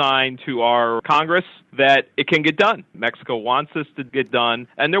good sign to our Congress that it can get done. Mexico wants this to get done,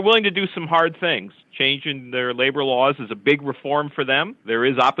 and they're willing to do some hard things. Changing their labor laws is a big reform for them. There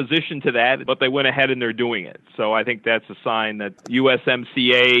is opposition to that, but they went ahead and they're doing it. So I think that's a sign that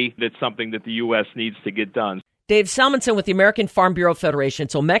USMCA, that's something that the U.S. needs to get done. Dave Salmonson with the American Farm Bureau Federation.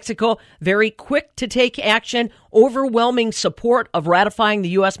 So Mexico, very quick to take action, overwhelming support of ratifying the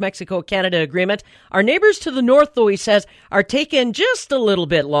U.S.-Mexico-Canada agreement. Our neighbors to the north, though, he says, are taking just a little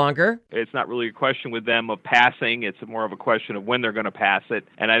bit longer. It's not really a question with them of passing. It's more of a question of when they're going to pass it.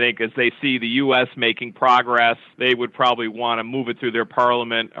 And I think as they see the U.S. making progress, they would probably want to move it through their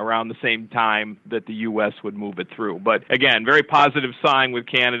parliament around the same time that the U.S. would move it through. But again, very positive sign with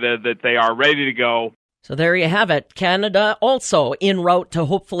Canada that they are ready to go. So there you have it. Canada also en route to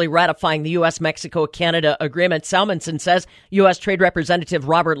hopefully ratifying the U.S.-Mexico-Canada agreement. Salmonson says U.S. Trade Representative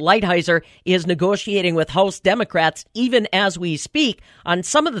Robert Lighthizer is negotiating with House Democrats even as we speak on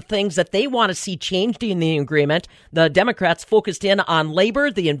some of the things that they want to see changed in the agreement. The Democrats focused in on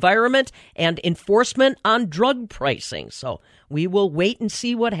labor, the environment, and enforcement on drug pricing. So we will wait and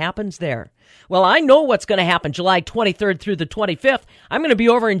see what happens there. Well, I know what's going to happen July 23rd through the 25th. I'm going to be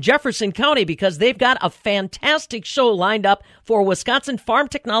over in Jefferson County because they've got a fantastic show lined up for Wisconsin Farm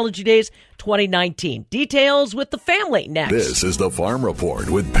Technology Days 2019. Details with the family next. This is the Farm Report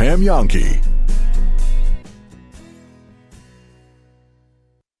with Pam Yonke.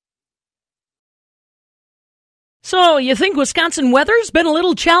 So, you think Wisconsin weather's been a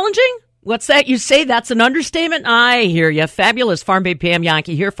little challenging? What's that you say? That's an understatement? I hear you. Fabulous Farm Babe Pam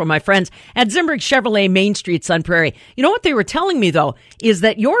Yonke here from my friends at Zimbrick Chevrolet Main Street, Sun Prairie. You know what they were telling me, though, is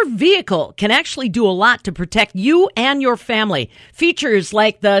that your vehicle can actually do a lot to protect you and your family. Features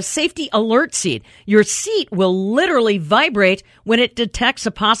like the safety alert seat. Your seat will literally vibrate when it detects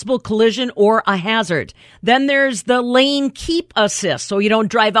a possible collision or a hazard. Then there's the lane keep assist, so you don't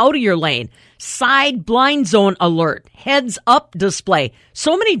drive out of your lane. Side blind zone alert, heads up display.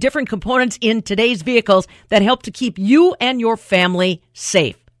 So many different components in today's vehicles that help to keep you and your family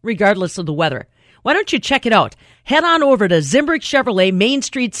safe, regardless of the weather. Why don't you check it out? Head on over to Zimbrick Chevrolet, Main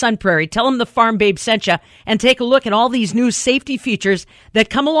Street, Sun Prairie. Tell them the Farm Babe sent you and take a look at all these new safety features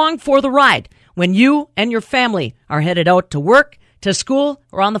that come along for the ride when you and your family are headed out to work, to school,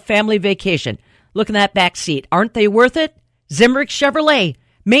 or on the family vacation. Look in that back seat. Aren't they worth it? Zimbrick Chevrolet,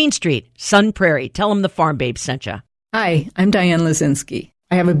 Main Street, Sun Prairie. Tell them the Farm Babe sent you. Hi, I'm Diane Lazinski.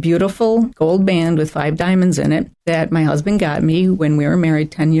 I have a beautiful gold band with 5 diamonds in it that my husband got me when we were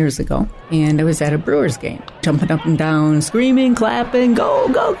married 10 years ago. And I was at a Brewers game, jumping up and down, screaming, clapping, go,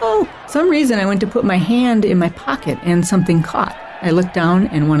 go, go. Some reason I went to put my hand in my pocket and something caught. I looked down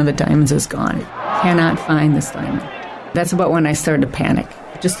and one of the diamonds is gone. Cannot find this diamond. That's about when I started to panic.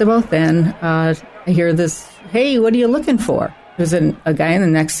 Just about then, I hear this, hey, what are you looking for? There's a guy in the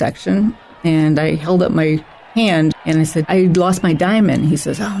next section, and I held up my hand, and I said, I lost my diamond. He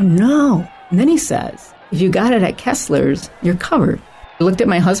says, oh, no. And then he says, if you got it at Kessler's, you're covered. I looked at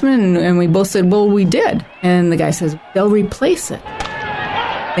my husband, and we both said, well, we did. And the guy says, they'll replace it.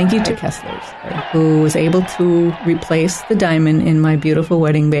 Thank you to Kessler's, who was able to replace the diamond in my beautiful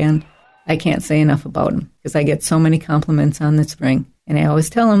wedding band. I can't say enough about him, because I get so many compliments on this ring. And I always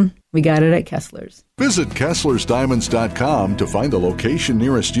tell them, we got it at Kessler's. Visit KesslersDiamonds.com to find the location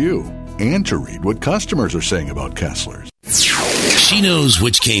nearest you and to read what customers are saying about Kessler's. She knows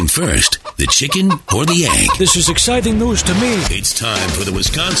which came first, the chicken or the egg. This is exciting news to me. It's time for the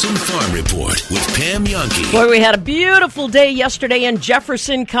Wisconsin Farm Report with Pam Yonke. Boy, we had a beautiful day yesterday in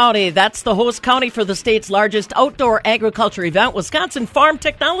Jefferson County. That's the host county for the state's largest outdoor agriculture event, Wisconsin Farm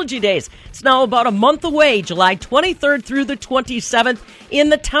Technology Days. It's now about a month away, July 23rd through the 27th, in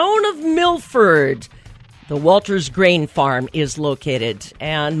the town of Milford. The Walters Grain Farm is located.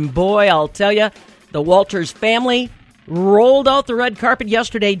 And boy, I'll tell you, the Walters family rolled out the red carpet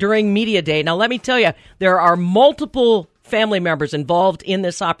yesterday during Media Day. Now, let me tell you, there are multiple family members involved in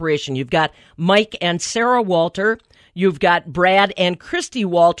this operation. You've got Mike and Sarah Walter. You've got Brad and Christy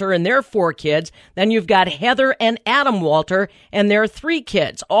Walter and their 4 kids. Then you've got Heather and Adam Walter and their 3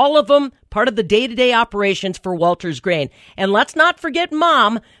 kids. All of them part of the day-to-day operations for Walters Grain. And let's not forget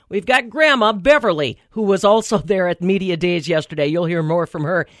Mom. We've got Grandma Beverly, who was also there at Media Days yesterday. You'll hear more from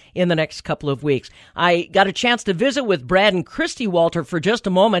her in the next couple of weeks. I got a chance to visit with Brad and Christy Walter for just a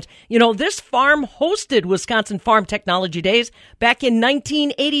moment. You know, this farm hosted Wisconsin Farm Technology Days back in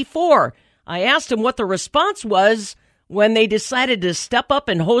 1984. I asked them what the response was when they decided to step up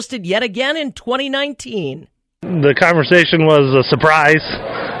and host it yet again in 2019. The conversation was a surprise.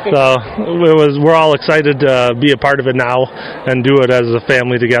 So we're all excited to be a part of it now and do it as a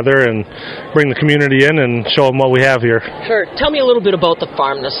family together and bring the community in and show them what we have here. Sure. Tell me a little bit about the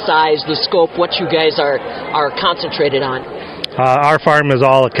farm, the size, the scope, what you guys are concentrated on. Our farm is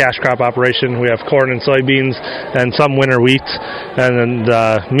all a cash crop operation. We have corn and soybeans and some winter wheat. And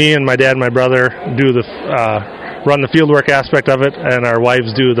me and my dad and my brother do run the fieldwork aspect of it, and our wives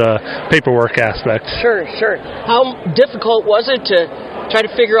do the paperwork aspect. Sure. How difficult was it to try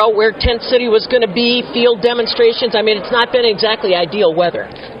to figure out where Tent City was going to be, field demonstrations? I mean, it's not been exactly ideal weather.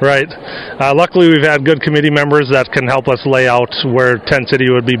 Right. Luckily, we've had good committee members that can help us lay out where Tent City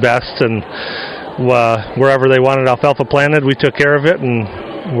would be best, and wherever they wanted alfalfa planted, we took care of it, and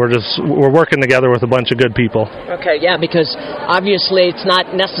we're working together with a bunch of good people. Okay, yeah, because obviously it's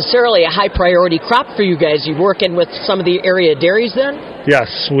not necessarily a high priority crop for you guys. You working with some of the area dairies then?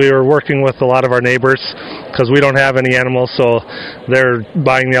 Yes, we are working with a lot of our neighbors because we don't have any animals, so they're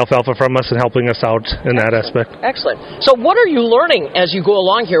buying the alfalfa from us and helping us out in that aspect. Excellent. So what are you learning as you go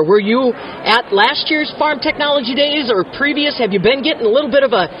along here? Were you at last year's Farm Technology Days or previous? Have you been getting a little bit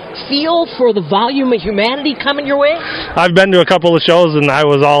of a feel for the volume of humanity coming your way? I've been to a couple of shows, and I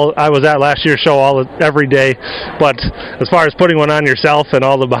was at last year's show every day. But as far as putting one on yourself and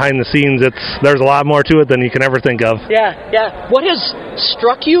all the behind the scenes, there's a lot more to it than you can ever think of. Yeah. What has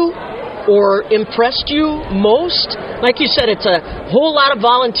struck you or impressed you most? Like you said, it's a whole lot of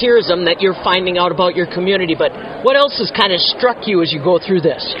volunteerism that you're finding out about your community, but what else has kind of struck you as you go through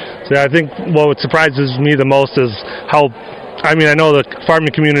this? Yeah, I think what surprises me the most is how, I know the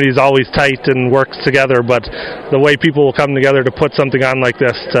farming community is always tight and works together, but the way people will come together to put something on like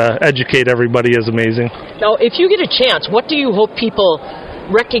this to educate everybody is amazing. Now, if you get a chance, what do you hope people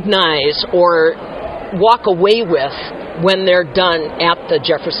recognize or walk away with when they're done at the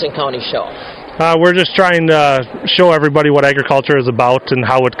Jefferson County Show? We're just trying to show everybody what agriculture is about and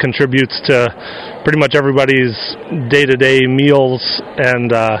how it contributes to pretty much everybody's day-to-day meals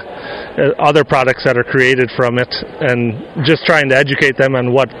and other products that are created from it, and just trying to educate them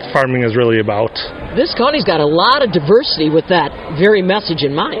on what farming is really about. This county's got a lot of diversity with that very message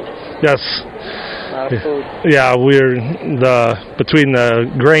in mind. Yes. Yeah, between the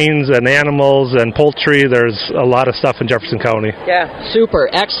grains and animals and poultry, there's a lot of stuff in Jefferson County. Yeah, super,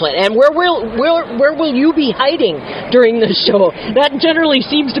 excellent. And where will you be hiding during this show? That generally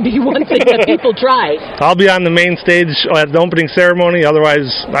seems to be one thing that people try. I'll be on the main stage at the opening ceremony. Otherwise,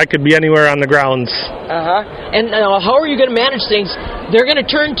 I could be anywhere on the grounds. And how are you going to manage things? They're going to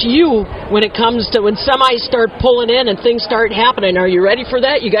turn to you when it comes to when semis start pulling in and things start happening. Are you ready for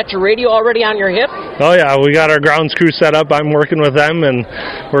that? You got your radio already on your hip? Oh yeah, we got our grounds crew set up. I'm working with them, and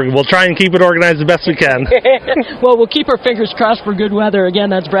we'll try and keep it organized the best we can. Well, we'll keep our fingers crossed for good weather. Again,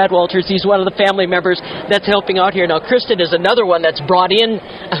 that's Brad Walters. He's one of the family members that's helping out here. Now, Kristen is another one that's brought in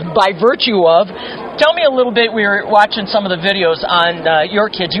by virtue of. Tell me a little bit, we were watching some of the videos on your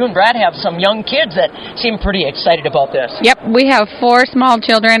kids. You and Brad have some young kids that seem pretty excited about this. Yep, we have 4 small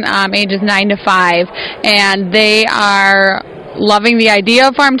children, ages 9 to 5, and they are loving the idea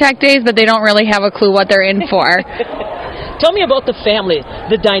of Farm Tech Days, but they don't really have a clue what they're in for. Tell me about the family,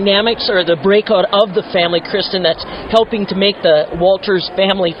 the dynamics or the breakout of the family, Kristen, that's helping to make the Walters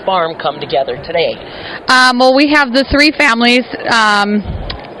family farm come together today. Well, we have the 3 families.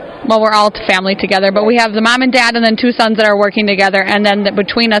 We're all family together, but we have the mom and dad and then 2 sons that are working together, and then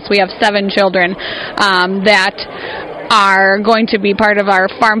between us we have 7 children that are going to be part of our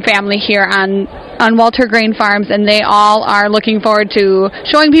farm family here on Walter Grain Farms, and they all are looking forward to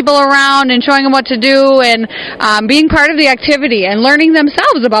showing people around and showing them what to do and being part of the activity and learning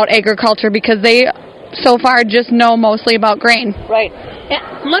themselves about agriculture, because they so far just know mostly about grain. Right.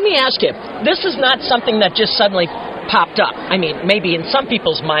 And let me ask you, this is not something that just suddenly popped up. I mean, maybe in some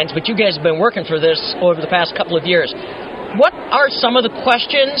people's minds, but you guys have been working for this over the past couple of years. What are some of the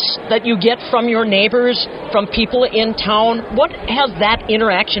questions that you get from your neighbors, from people in town? What has that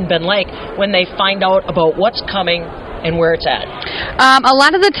interaction been like when they find out about what's coming and where it's at? A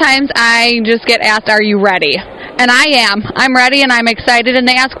lot of the times I just get asked, are you ready? And I am. I'm ready and I'm excited. And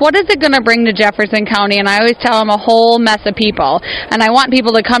they ask, what is it going to bring to Jefferson County? And I always tell them a whole mess of people. And I want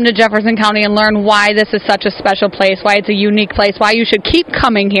people to come to Jefferson County and learn why this is such a special place, why it's a unique place, why you should keep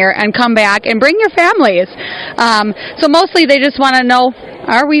coming here and come back and bring your families. So mostly they just want to know,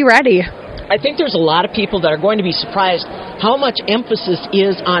 are we ready? I think there's a lot of people that are going to be surprised how much emphasis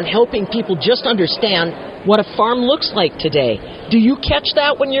is on helping people just understand what a farm looks like today. Do you catch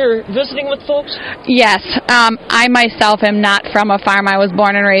that when you're visiting with folks? Yes. I myself am not from a farm. I was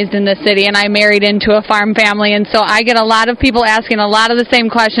born and raised in the city, and I married into a farm family, and so I get a lot of people asking a lot of the same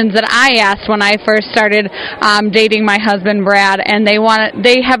questions that I asked when I first started dating my husband, Brad, and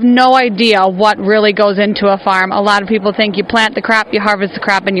they have no idea what really goes into a farm. A lot of people think you plant the crop, you harvest the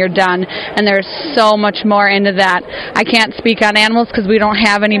crop, and you're done, and there's so much more into that. I can't speak on animals because we don't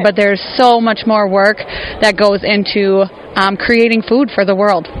have any, but there's so much more work that goes into creating food for the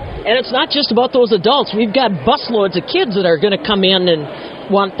world. And it's not just about those adults. We've got busloads of kids that are going to come in and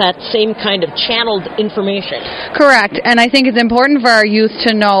want that same kind of channeled information. Correct. And I think it's important for our youth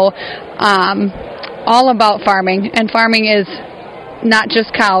to know all about farming. And farming is not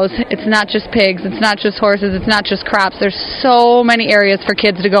just cows, it's not just pigs, it's not just horses, it's not just crops. There's so many areas for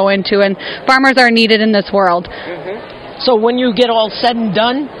kids to go into, and farmers are needed in this world. So when you get all said and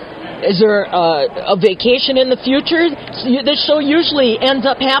done, Is there a vacation in the future? This show usually ends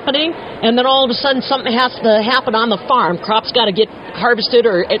up happening, and then all of a sudden something has to happen on the farm. Crops got to get harvested,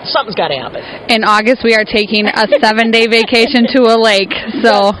 or something's got to happen. In August, we are taking a 7-day vacation to a lake,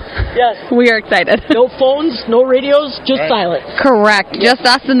 so yes. We are excited. No phones, no radios, just silence. Correct. Just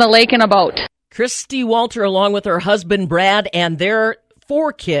us in the lake in a boat. Christy Walter, along with her husband Brad and their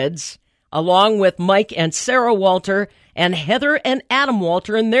 4 kids, along with Mike and Sarah Walter, and Heather and Adam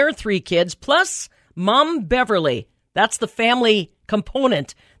Walter and their 3 kids, plus Mom Beverly. That's the family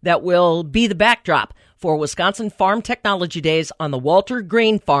component that will be the backdrop for Wisconsin Farm Technology Days on the Walter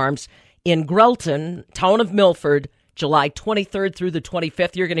Grain Farms in Grelton, town of Milford, July 23rd through the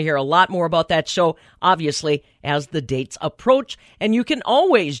 25th. You're going to hear a lot more about that show, obviously, as the dates approach. And you can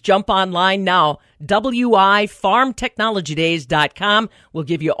always jump online now. WIFarmTechnologyDays.com will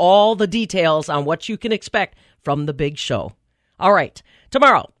give you all the details on what you can expect from the big show. All right.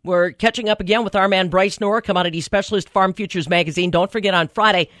 Tomorrow, we're catching up again with our man Bryce Knorr, commodity specialist, Farm Futures Magazine. Don't forget, on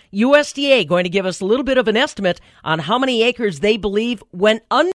Friday, USDA going to give us a little bit of an estimate on how many acres they believe went under